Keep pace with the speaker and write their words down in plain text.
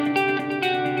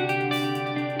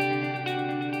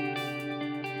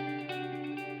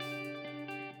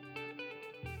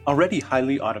Already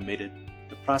highly automated,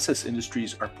 the process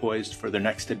industries are poised for their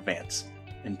next advance,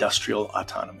 industrial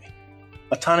autonomy.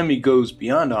 Autonomy goes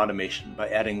beyond automation by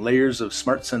adding layers of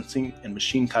smart sensing and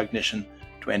machine cognition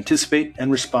to anticipate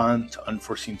and respond to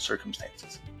unforeseen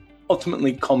circumstances,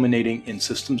 ultimately culminating in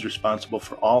systems responsible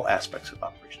for all aspects of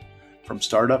operation, from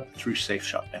startup through safe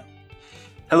shutdown.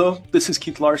 Hello, this is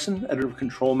Keith Larson, editor of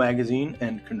Control Magazine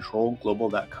and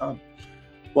ControlGlobal.com.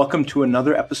 Welcome to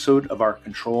another episode of our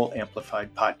Control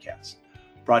Amplified podcast,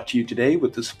 brought to you today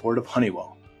with the support of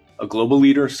Honeywell, a global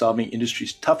leader solving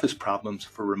industry's toughest problems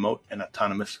for remote and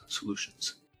autonomous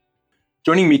solutions.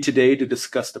 Joining me today to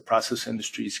discuss the process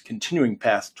industry's continuing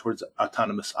path towards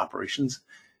autonomous operations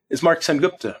is Mark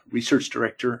Sengupta, Research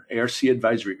Director, ARC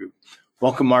Advisory Group.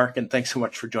 Welcome, Mark, and thanks so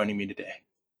much for joining me today.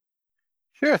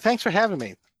 Sure, thanks for having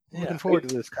me. Looking forward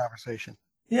to this conversation.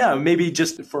 Yeah, maybe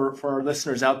just for our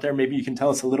listeners out there, maybe you can tell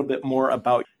us a little bit more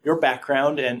about your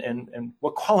background and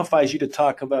what qualifies you to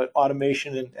talk about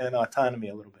automation and autonomy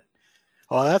a little bit.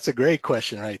 Well, that's a great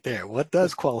question right there. What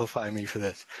does qualify me for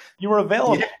this? You were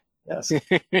available. Yeah. Yes.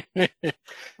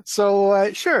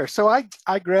 Sure. So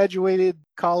I graduated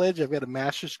college. I've got a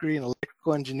master's degree in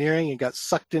electrical engineering and got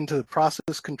sucked into the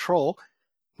process control.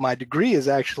 My degree is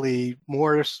actually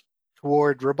more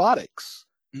toward robotics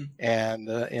and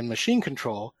in machine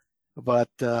control, but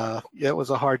it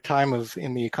was a hard time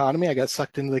in the economy. I got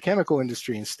sucked into the chemical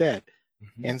industry instead.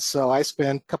 Mm-hmm. And so I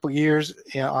spent a couple of years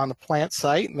on a plant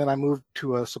site, and then I moved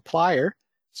to a supplier,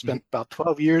 spent about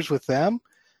 12 years with them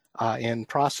in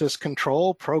process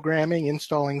control, programming,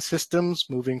 installing systems,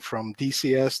 moving from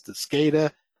DCS to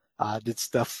SCADA, did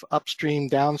stuff upstream,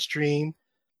 downstream,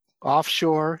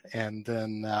 offshore, and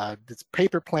then did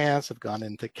paper plants. I've gone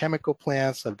into chemical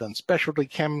plants. I've done specialty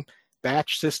chem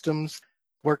batch systems,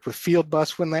 worked with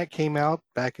Fieldbus when that came out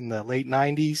back in the late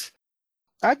 90s.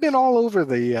 I've been all over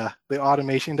the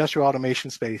automation, industrial automation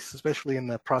space, especially in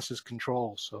the process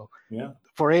control. So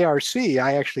for ARC,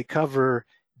 I actually cover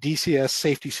DCS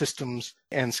safety systems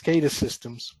and SCADA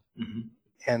systems. Mm-hmm.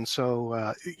 And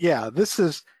so, this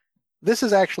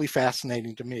is actually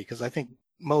fascinating to me because I think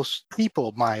most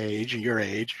people my age and your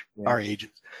age, our ages,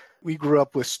 we grew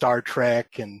up with Star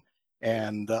Trek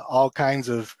and all kinds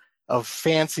of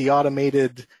fancy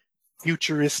automated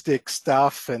futuristic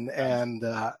stuff. And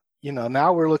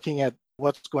now we're looking at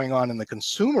what's going on in the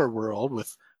consumer world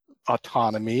with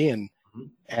autonomy and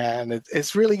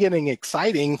it's really getting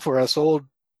exciting for us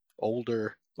older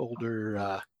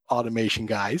automation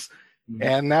guys. Mm-hmm.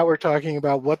 And now we're talking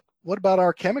about what about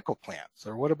our chemical plants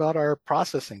or what about our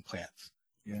processing plants?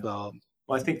 Yeah. So,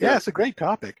 I think it's a great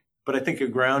topic. But I think a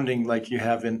grounding like you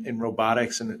have in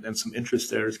robotics and some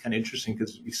interest there is kind of interesting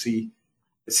because we see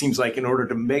it seems like in order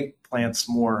to make plants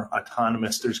more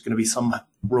autonomous, there's going to be some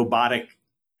robotic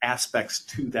aspects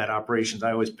to that operations.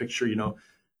 I always picture,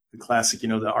 the classic, the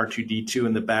R2-D2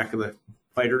 in the back of the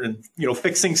fighter and,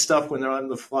 fixing stuff when they're on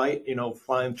the flight,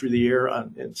 flying through the air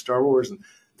in Star Wars. And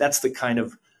that's the kind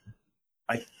of,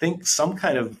 I think, some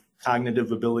kind of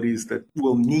cognitive abilities that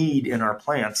we'll need in our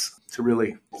plants to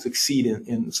really succeed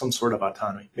in some sort of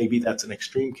autonomy. Maybe that's an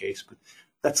extreme case, but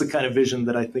that's the kind of vision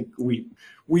that I think we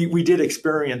did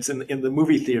experience in the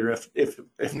movie theater, if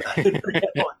not in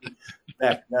reality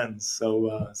back then.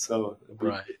 So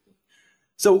right.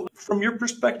 So from your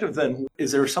perspective, then,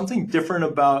 is there something different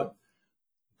about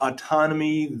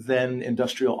autonomy than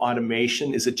industrial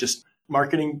automation? Is it just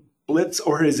marketing blitz,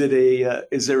 or is it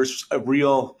is there a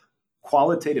real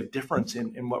qualitative difference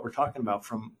in what we're talking about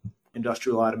from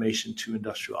industrial automation to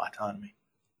industrial autonomy?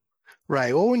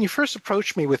 Right. Well, when you first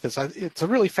approached me with this, it's a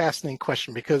really fascinating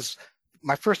question because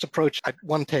my first approach, I had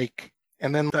one take,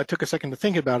 and then I took a second to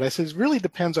think about it. I said, it really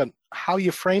depends on how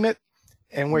you frame it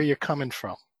and where you're coming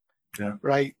from. Yeah.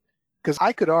 Right? Because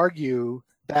I could argue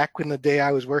back in the day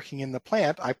I was working in the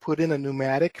plant, I put in a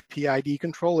pneumatic PID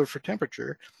controller for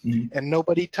temperature, and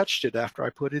nobody touched it after I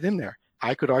put it in there.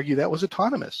 I could argue that was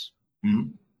autonomous.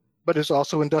 Mm-hmm. But it's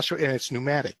also industrial and it's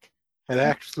pneumatic. And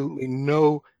absolutely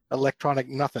no electronic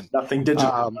nothing. Nothing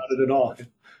digital about it at all.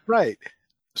 Right.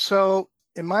 So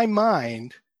in my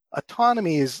mind,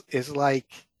 autonomy is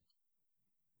like,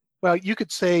 well, you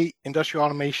could say industrial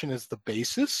automation is the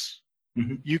basis.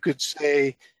 Mm-hmm. You could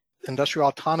say industrial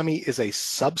autonomy is a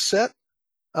subset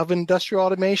of industrial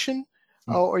automation,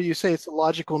 or you say it's a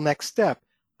logical next step.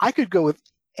 I could go with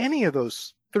any of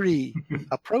those three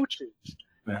approaches.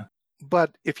 Yeah.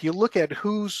 But if you look at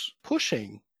who's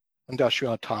pushing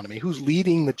industrial autonomy, who's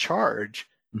leading the charge,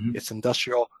 it's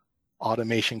industrial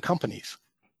automation companies.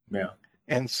 Yeah.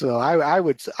 And so I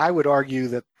would argue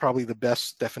that probably the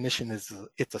best definition is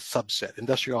it's a subset.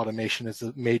 Industrial automation is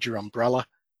a major umbrella,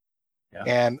 Yeah.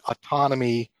 And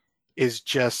autonomy is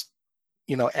just,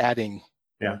 adding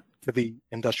Yeah. to the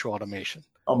industrial automation.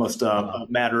 Almost a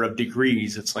matter of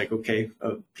degrees. It's like, okay,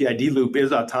 a PID loop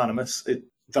is autonomous. It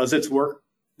does its work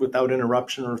without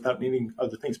interruption or without needing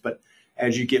other things. But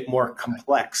as you get more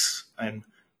complex and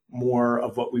more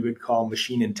of what we would call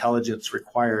machine intelligence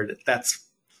required, that's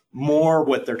more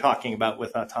what they're talking about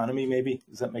with autonomy, maybe.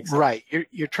 Does that make sense? Right.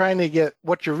 You're trying to get,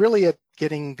 what you're really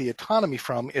getting the autonomy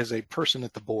from is a person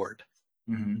at the board.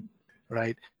 Mm-hmm.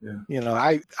 Right.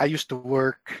 Yeah. I used to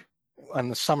work in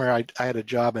the summer. I had a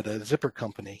job at a zipper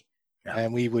company, Yeah.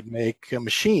 and we would make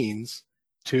machines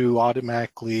to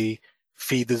automatically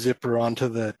feed the zipper onto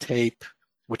the tape,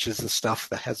 which is the stuff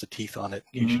that has the teeth on it,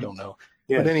 in case you don't know.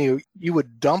 Yeah. But anyway, you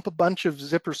would dump a bunch of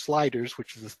zipper sliders,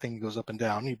 which is the thing that goes up and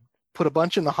down. You put a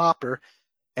bunch in the hopper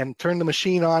and turn the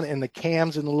machine on, and the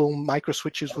cams and the little micro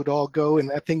switches would all go, and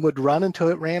that thing would run until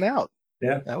it ran out.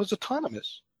 Yeah. That was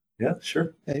autonomous. Yeah,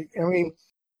 sure. I mean,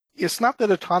 it's not that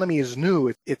autonomy is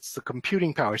new, it's the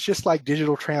computing power. It's just like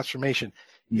digital transformation.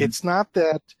 Mm-hmm. It's not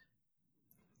that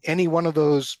any one of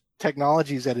those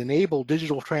technologies that enable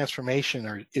digital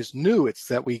transformation is new. It's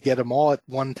that we get them all at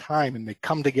one time and they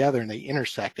come together and they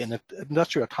intersect. And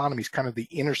industrial autonomy is kind of the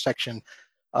intersection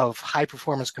of high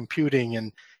performance computing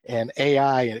and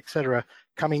AI, and et cetera,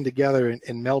 coming together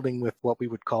and melding with what we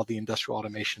would call the industrial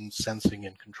automation sensing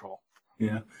and control.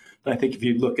 Yeah. I think if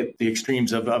you look at the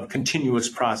extremes of continuous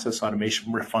process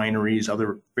automation, refineries,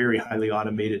 other very highly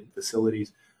automated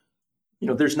facilities,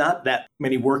 there's not that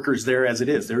many workers there as it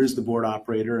is. There is the board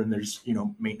operator and there's,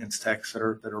 maintenance techs that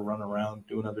are running around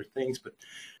doing other things. But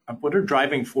what are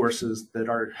driving forces that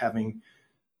are having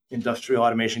industrial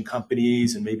automation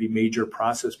companies and maybe major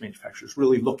process manufacturers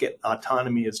really look at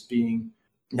autonomy as being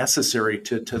necessary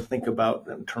to think about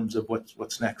in terms of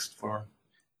what's next for them?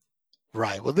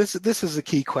 Right. Well, this is a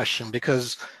key question,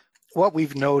 because what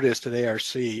we've noticed at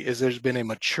ARC is there's been a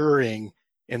maturing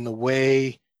in the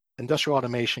way industrial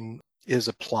automation is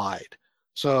applied.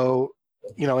 So,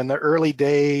 in the early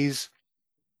days,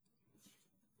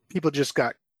 people just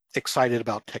got excited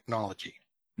about technology.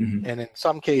 Mm-hmm. And in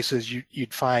some cases,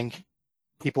 you'd find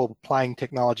people applying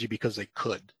technology because they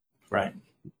could. Right.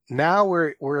 Now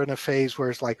we're in a phase where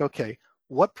it's like, okay,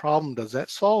 what problem does that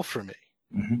solve for me?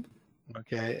 Mm-hmm.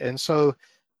 Okay, and so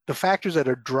the factors that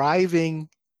are driving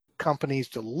companies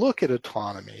to look at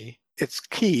autonomy, it's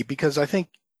key, because I think,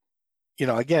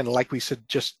 again, like we said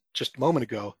just a moment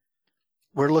ago,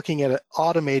 we're looking at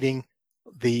automating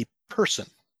the person.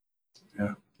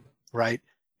 Yeah. Right.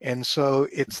 And so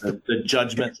it's the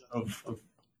judgment of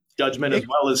judgment as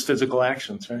well as physical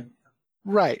actions, right?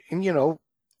 Right. And,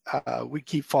 we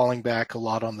keep falling back a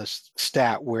lot on this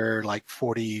stat where like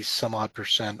 40 some odd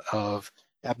 % of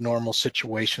abnormal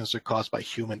situations are caused by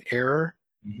human error.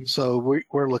 Mm-hmm. So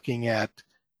we're looking at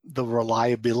the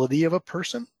reliability of a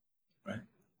person, right,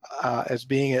 as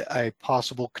being a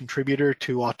possible contributor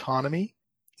to autonomy.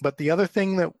 But the other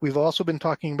thing that we've also been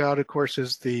talking about, of course,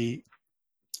 is the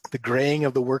graying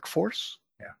of the workforce.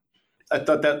 Yeah, I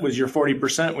thought that was your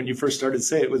 40% when you first started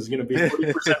saying it was going to be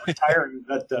 40% retiring.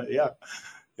 But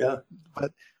yeah.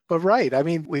 But right, I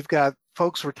mean, we've got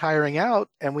folks retiring out,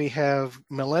 and we have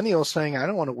millennials saying, "I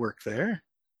don't want to work there.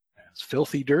 It's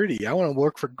filthy dirty. I want to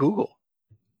work for Google.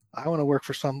 I want to work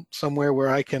for somewhere where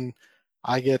I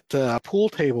get a pool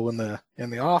table in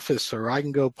the office, or I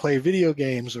can go play video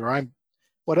games, or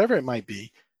whatever it might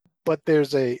be." But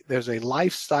there's a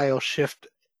lifestyle shift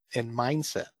in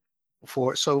mindset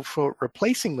for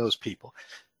replacing those people.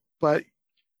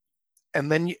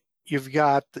 And then you've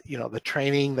got, the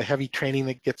training, the heavy training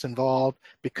that gets involved,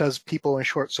 because people are in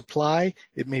short supply.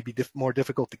 It may be more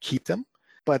difficult to keep them.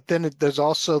 But then there's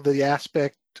also the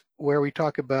aspect where we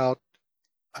talk about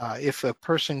if a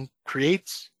person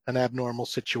creates an abnormal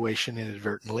situation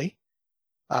inadvertently,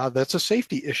 that's a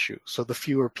safety issue. So the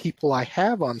fewer people I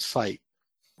have on site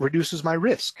reduces my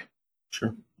risk.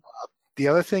 Sure. The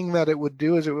other thing that it would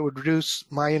do is it would reduce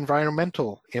my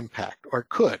environmental impact, or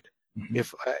could. Mm-hmm.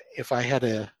 If I had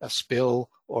a spill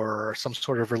or some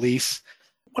sort of release.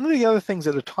 One of the other things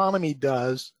that autonomy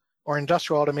does, or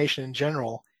industrial automation in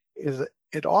general, is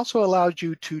it also allows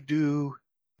you to do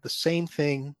the same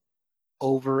thing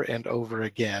over and over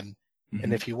again. Mm-hmm.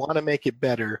 And if you want to make it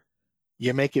better,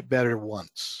 you make it better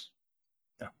once.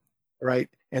 Yeah. Right?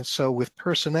 And so with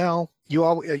personnel,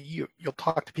 you'll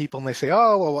talk to people and they say,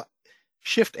 "Oh, well,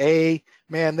 shift A,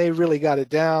 man, they really got it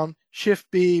down. Shift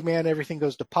B, man, everything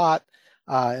goes to pot."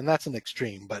 And that's an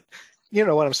extreme, but you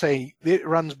know what I'm saying. It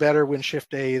runs better when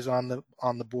shift A is on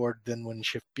the board than when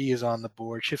shift B is on the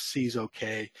board. Shift C is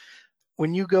okay.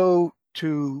 When you go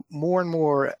to more and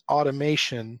more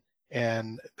automation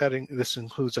and this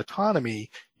includes autonomy,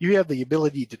 you have the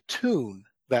ability to tune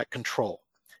that control,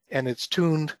 and it's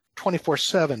tuned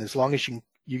 24/7 as long as you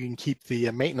can keep the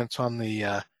maintenance on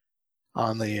the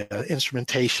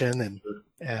instrumentation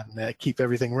and keep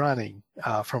everything running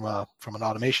from an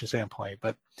automation standpoint.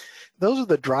 But those are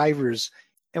the drivers.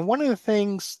 And one of the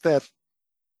things that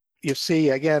you see,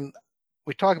 again,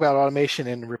 we talk about automation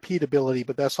and repeatability,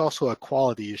 but that's also a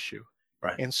quality issue.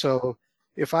 Right. And so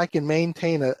if I can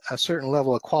maintain a certain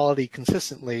level of quality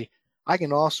consistently, I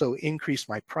can also increase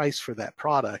my price for that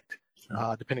product,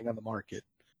 depending on the market.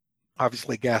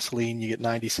 Obviously, gasoline, you get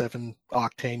 97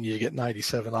 octane, you get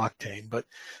 97 octane. But,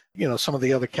 some of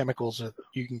the other chemicals,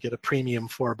 you can get a premium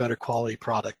for a better quality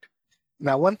product.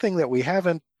 Now, one thing that we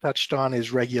haven't touched on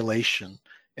is regulation.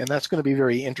 And that's going to be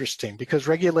very interesting because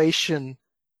regulation,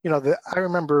 I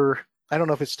remember, I don't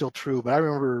know if it's still true, but I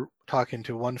remember talking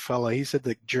to one fellow. He said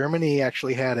that Germany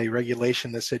actually had a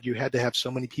regulation that said you had to have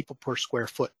so many people per square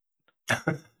foot.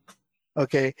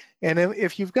 Okay. And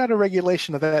if you've got a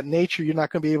regulation of that nature, you're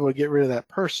not going to be able to get rid of that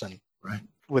person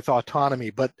with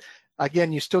autonomy. But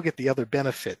again, you still get the other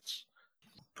benefits.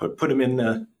 Put him in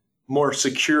a more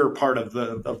secure part of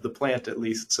the plant, at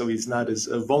least, so he's not as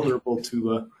vulnerable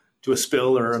to a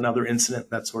spill or another incident,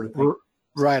 that sort of thing.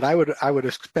 Right. I would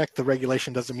expect the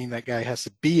regulation doesn't mean that guy has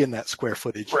to be in that square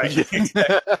footage. Right. Exactly. He's got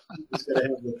to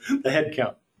have the head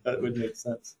count. That would make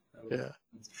sense. Yeah,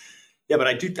 but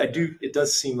I do. It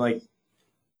does seem like,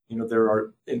 there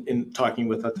are in talking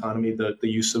with autonomy, the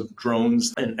use of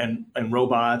drones and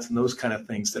robots and those kind of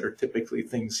things that are typically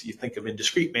things you think of in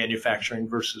discrete manufacturing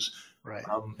versus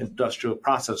industrial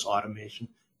process automation.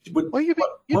 What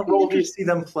role do you see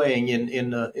them playing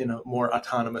in a more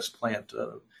autonomous plant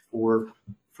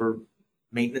for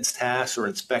maintenance tasks or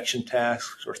inspection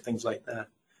tasks or things like that?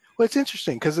 Well, it's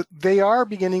interesting because they are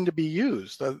beginning to be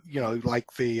used.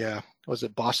 Like was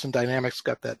it Boston Dynamics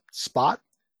got that Spot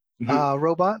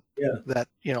robot that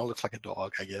looks like a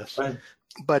dog, I guess. Right.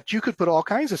 But you could put all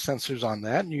kinds of sensors on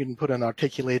that, and you can put an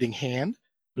articulating hand.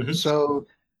 Mm-hmm. So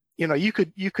you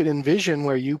could envision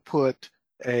where you put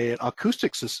an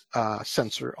acoustics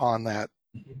sensor on that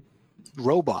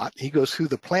robot. He goes through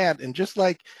the plant, and just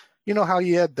like how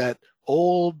you had that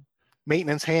old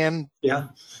maintenance hand,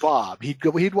 Bob,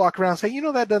 he'd walk around and say,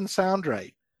 that doesn't sound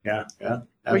right. Yeah.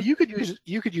 Well, you could use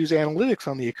analytics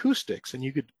on the acoustics, and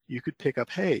you could pick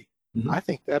up, hey, I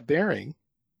think that bearing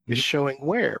is showing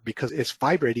wear because it's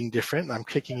vibrating different, and I'm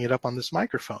kicking it up on this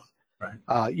microphone.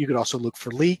 Right. You could also look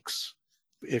for leaks.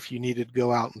 If you needed to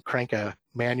go out and crank a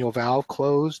manual valve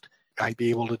closed, I'd be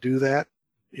able to do that.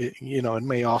 It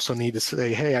may also need to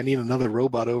say, hey, I need another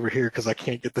robot over here because I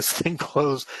can't get this thing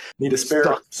closed. Need a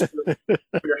spare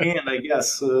hand, I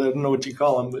guess. I don't know what you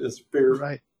call them, but a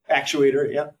spare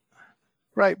actuator, yeah.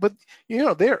 Right, but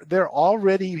they're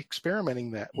already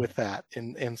experimenting with that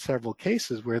in several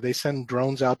cases where they send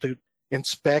drones out to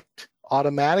inspect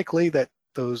automatically that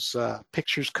those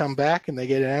pictures come back and they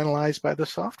get analyzed by the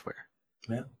software.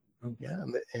 Yeah. Yeah,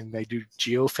 and they do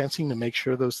geofencing to make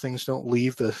sure those things don't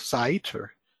leave the site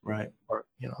or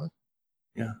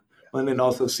Yeah. Well, and it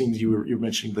also seems you were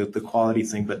mentioning the quality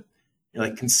thing, but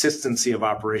like consistency of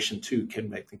operation too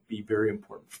can, I think, be very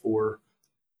important for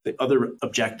the other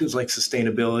objectives like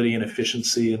sustainability and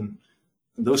efficiency and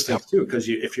those things too. Because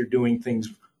if you're doing things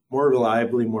more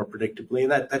reliably, more predictably,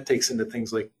 and that takes into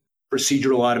things like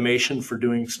procedural automation for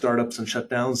doing startups and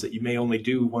shutdowns that you may only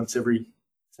do once every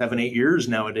 7-8 years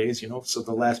nowadays. So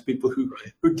the last people who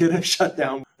did a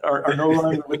shutdown are no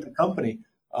longer with the company.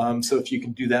 So if you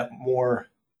can do that more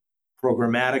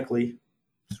programmatically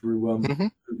through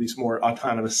these more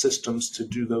autonomous systems to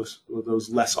do those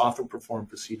less often performed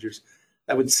procedures,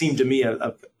 that would seem to me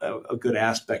a good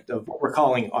aspect of what we're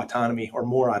calling autonomy or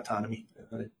more autonomy.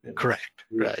 Correct.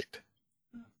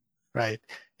 Right.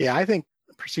 Yeah, I think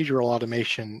procedural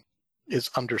automation is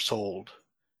undersold.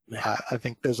 I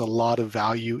think there's a lot of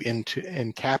value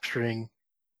in capturing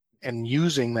and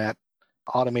using that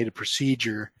automated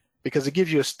procedure because it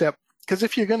gives you a step. Because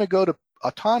if you're going to go to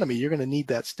autonomy, you're going to need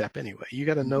that step anyway. You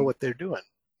got to know what they're doing.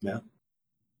 Yeah.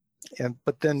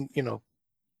 But then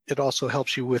it also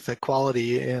helps you with the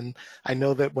quality. And I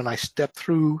know that when I step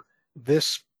through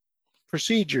this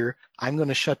procedure, I'm going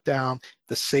to shut down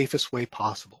the safest way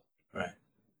possible. Right.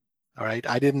 All right.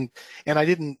 I didn't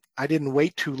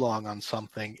wait too long on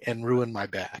something and ruin my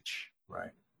batch.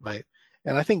 Right.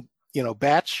 And I think,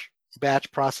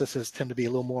 batch processes tend to be a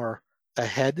little more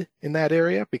ahead in that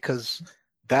area because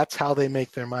that's how they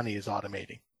make their money is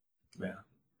automating. Yeah.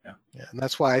 And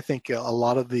that's why I think a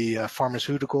lot of the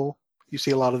pharmaceutical, you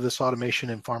see a lot of this automation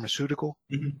in pharmaceutical.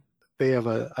 they have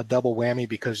a double whammy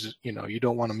because, you know, you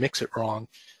don't want to mix it wrong.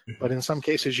 But in some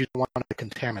cases, you don't want to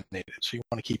contaminate it. So you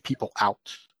want to keep people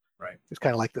out. Right. It's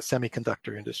kind of like the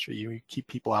semiconductor industry. You keep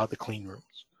people out of the clean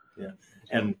rooms. Yeah.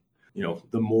 And, you know,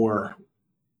 the more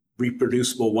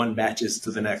reproducible one batch is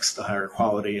to the next, the higher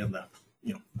quality, and the,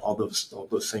 you know, all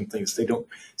those same things.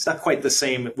 It's not quite the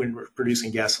same when we're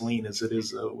producing gasoline as it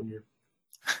is when you're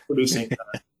producing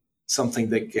something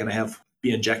that can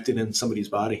be injected in somebody's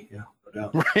body. Yeah,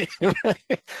 no doubt. Right.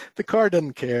 The car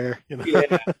doesn't care. You know?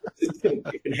 Yeah,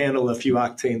 it can handle a few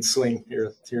octane swing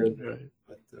here, right.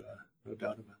 But no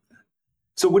doubt about that.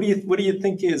 So, what do you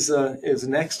think is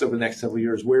next over the next several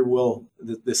years? Where will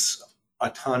this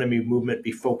autonomy movement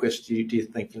be focused? Do you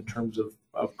think in terms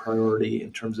of priority,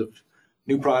 in terms of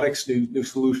new products, new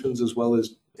solutions, as well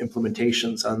as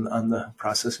implementations on the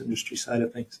process industry side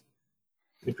of things?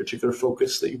 Any particular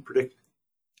focus that you predict?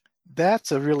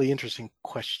 That's a really interesting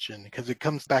question because it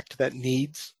comes back to that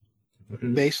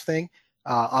needs-based thing.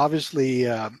 Obviously,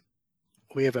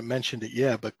 we haven't mentioned it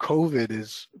yet, but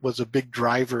COVID was a big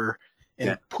driver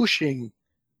in pushing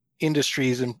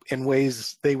industries in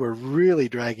ways they were really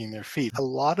dragging their feet. A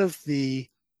lot of the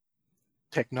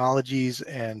technologies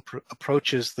and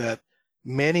approaches that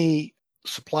many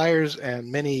suppliers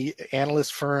and many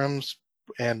analyst firms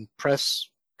and press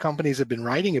companies have been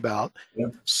writing about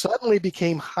suddenly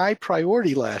became high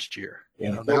priority last year. Yeah,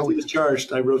 you know, now was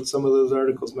charged. I wrote some of those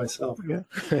articles myself. Yeah.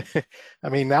 I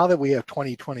mean, now that we have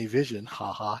 2020 vision,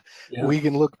 we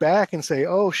can look back and say,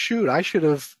 oh shoot, I should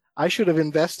have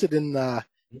invested in that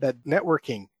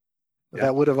networking.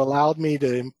 That would have allowed me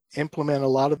to implement a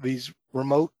lot of these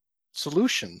remote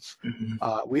solutions.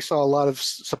 We saw a lot of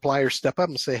suppliers step up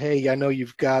and say, hey, I know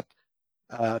you've got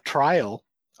a trial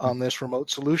on this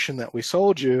remote solution that we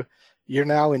sold you. You're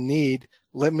now in need.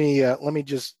 Let me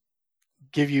just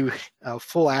give you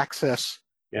full access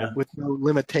with no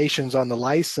limitations on the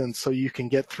license so you can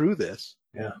get through this.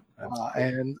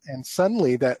 And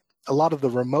suddenly that a lot of the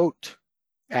remote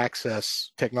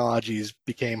access technologies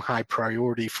became high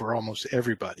priority for almost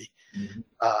everybody.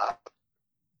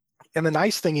 And the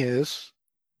nice thing is,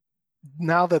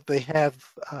 now that they have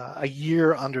a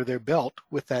year under their belt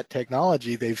with that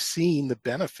technology, they've seen the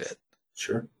benefit.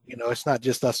 Sure. You know, it's not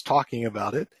just us talking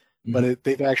about it, but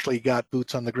they've actually got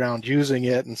boots on the ground using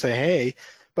it and say, hey.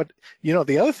 But you know,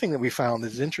 the other thing that we found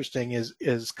is interesting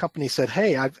is companies said,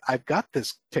 hey, I've got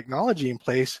this technology in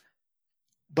place,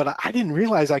 but I didn't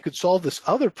realize I could solve this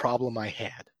other problem I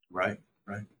had. Right.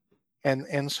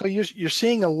 And so you're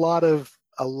seeing a lot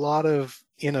of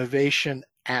innovation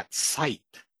at site.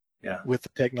 With the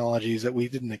technologies that we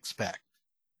didn't expect.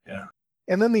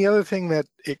 And then the other thing that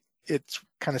it's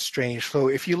kind of strange. So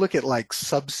if you look at like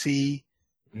subsea,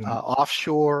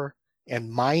 offshore,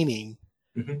 and mining,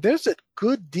 there's a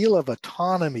good deal of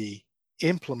autonomy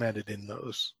implemented in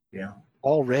those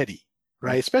already,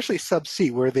 right? Especially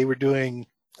subsea, where they were doing,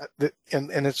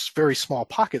 and it's very small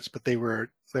pockets, but there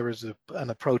was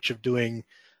an approach of doing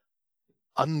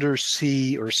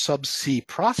undersea or subsea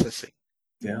processing.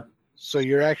 So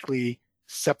you're actually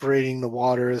separating the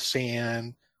water, the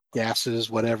sand,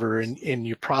 gases, whatever, and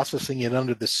you're processing it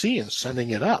under the sea and sending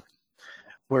it up.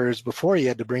 Whereas before you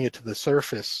had to bring it to the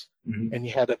surface, and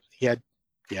you have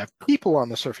people on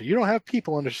the surface. You don't have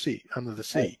people under the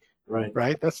sea.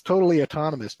 Right. That's totally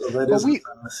autonomous. So that is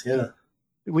autonomous.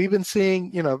 We've been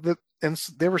seeing, you know, and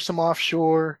there were some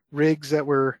offshore rigs that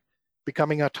were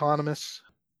becoming autonomous.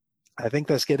 I think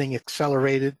that's getting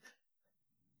accelerated.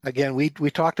 Again, we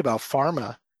talked about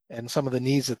pharma and some of the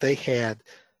needs that they had,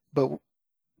 but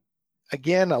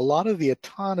again, a lot of the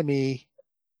autonomy,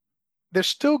 they're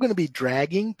still going to be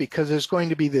dragging because there's going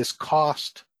to be this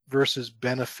cost versus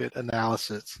benefit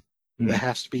analysis that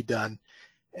has to be done.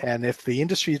 And if the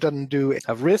industry doesn't do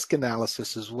a risk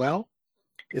analysis as well,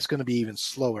 it's going to be even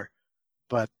slower.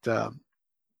 But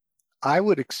I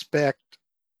would expect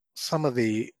some of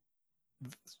the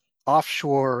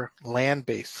offshore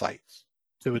land-based sites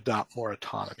to adopt more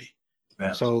autonomy.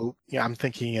 So I'm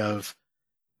thinking of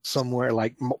somewhere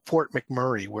like Fort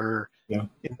McMurray, where in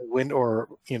the wind, or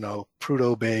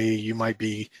Prudhoe Bay, you might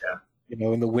be,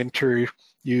 in the winter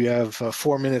you have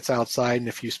 4 minutes outside, and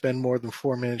if you spend more than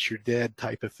 4 minutes, you're dead,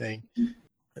 type of thing.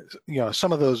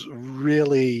 Some of those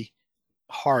really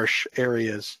harsh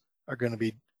areas are going to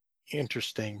be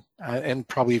interesting and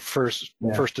probably first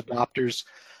adopters.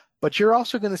 But you're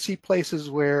also going to see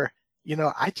places where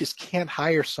I just can't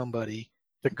hire somebody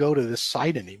to go to this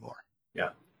site anymore.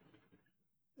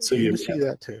 So you see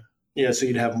that too. So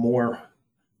you'd have more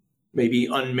maybe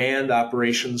unmanned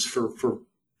operations for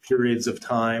periods of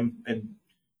time, and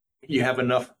you have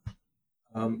enough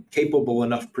capable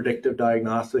enough predictive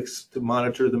diagnostics to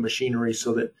monitor the machinery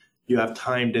so that you have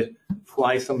time to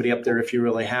fly somebody up there if you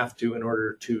really have to in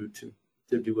order to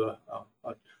do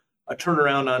a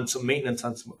turnaround on some maintenance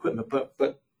on some equipment,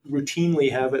 but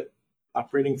routinely have it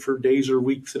operating for days or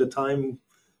weeks at a time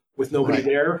with nobody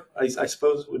there, I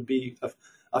suppose would be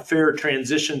a fair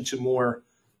transition to more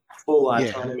full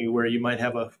autonomy where you might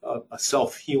have a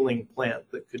self-healing plant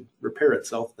that could repair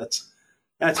itself. That's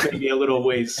maybe a little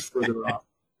ways further off.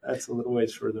 That's a little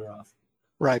ways further off.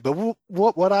 Right, but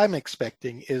what I'm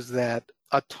expecting is that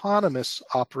autonomous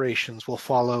operations will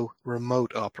follow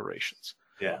remote operations.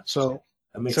 Yeah. So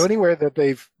anywhere that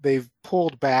they've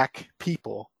pulled back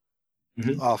people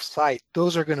off site,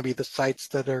 those are going to be the sites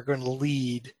that are going to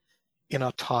lead in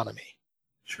autonomy.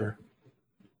 Sure.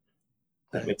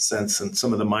 That makes sense. And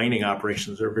some of the mining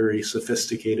operations are very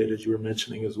sophisticated, as you were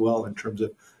mentioning as well, in terms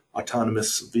of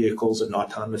autonomous vehicles and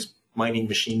autonomous mining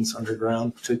machines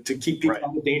underground to keep people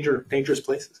out of dangerous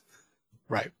places.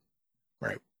 Right.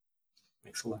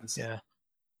 Makes a lot of sense. Yeah.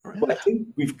 Well, I think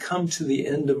we've come to the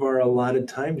end of our allotted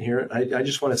time here. I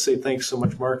just want to say thanks so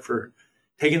much, Mark, for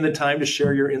taking the time to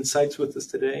share your insights with us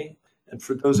today. And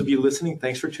for those of you listening,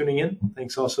 thanks for tuning in.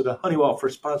 Thanks also to Honeywell for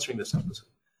sponsoring this episode.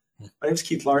 My name is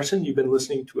Keith Larson. You've been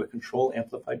listening to a Control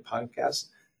Amplified podcast.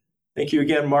 Thank you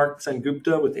again, Mark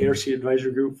Sengupta with ARC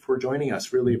Advisory Group, for joining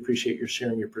us. Really appreciate your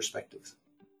sharing your perspectives.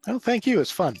 Oh, thank you.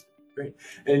 It's fun. Great.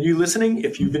 And you listening,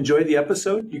 if you've enjoyed the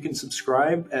episode, you can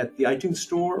subscribe at the iTunes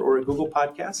Store or at Google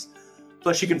Podcasts.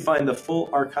 Plus, you can find the full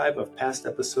archive of past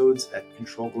episodes at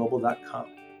controlglobal.com.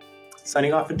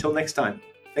 Signing off until next time.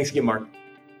 Thanks again, Mark.